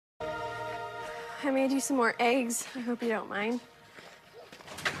I made you some more eggs. I hope you don't mind.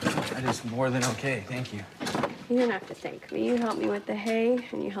 That is more than okay, thank you. You don't have to thank me. You helped me with the hay,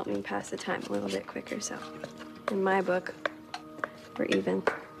 and you helped me pass the time a little bit quicker, so in my book, we're even.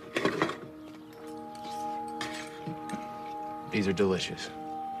 These are delicious.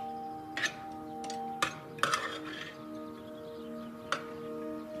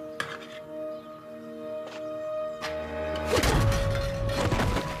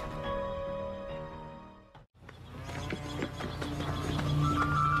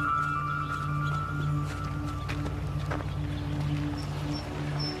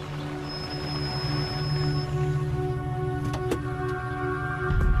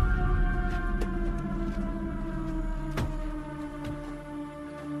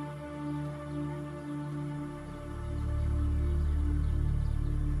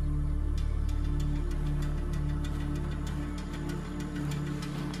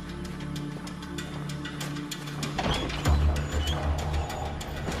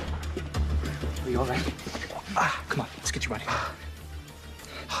 You all right? Come on, let's get you out of here.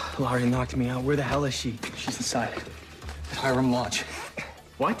 Laurie knocked me out. Where the hell is she? She's inside at Hiram Lodge.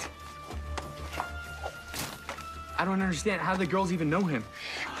 What? I don't understand. How do the girls even know him?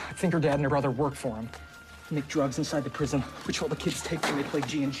 I think her dad and her brother work for him. They make drugs inside the prison, which all the kids take when they play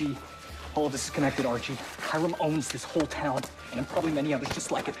G&G. All of this is connected, Archie. Hiram owns this whole town, and probably many others just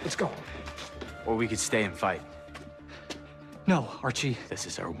like it. Let's go. Or we could stay and fight. No, Archie. This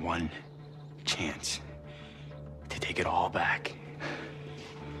is our one chance to take it all back.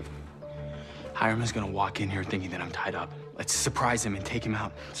 Hiram is gonna walk in here thinking that I'm tied up. Let's surprise him and take him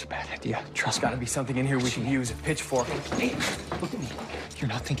out. It's a bad idea. Trust me. There's gotta be something in here we can use. A pitchfork. Hey, look at me. You're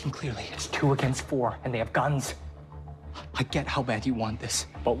not thinking clearly. It's 2 against 4, and they have guns. I get how bad you want this,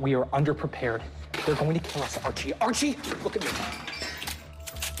 but we are underprepared. They're going to kill us, Archie. Archie, look at me.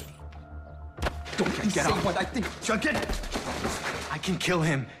 Don't Get up. what I think. Chuck it! I can kill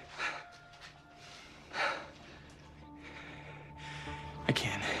him. I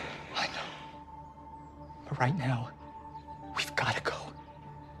can. I know. But right now, we've got to go.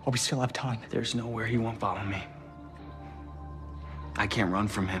 While we still have time. There's nowhere he won't follow me. I can't run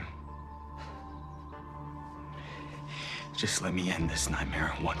from him. Just let me end this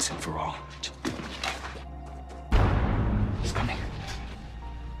nightmare once and for all. He's coming.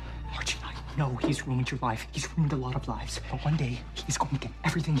 Archie, I know he's ruined your life. He's ruined a lot of lives. But one day, he's going to get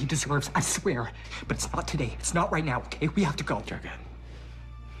everything he deserves, I swear. But it's not today. It's not right now, okay? We have to go. Jughead.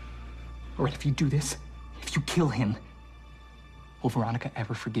 All right, if you do this, if you kill him, will Veronica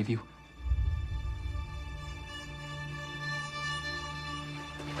ever forgive you?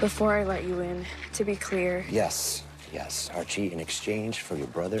 Before I let you in, to be clear. Yes, yes, Archie, in exchange for your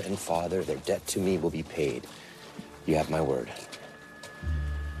brother and father, their debt to me will be paid. You have my word.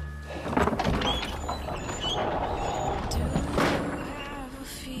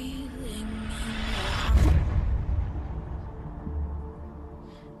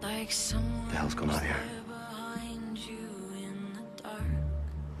 What the hell's going on here?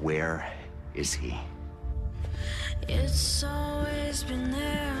 Where is he? It's always been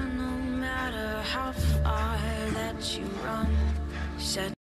there, no matter how far that you run. Said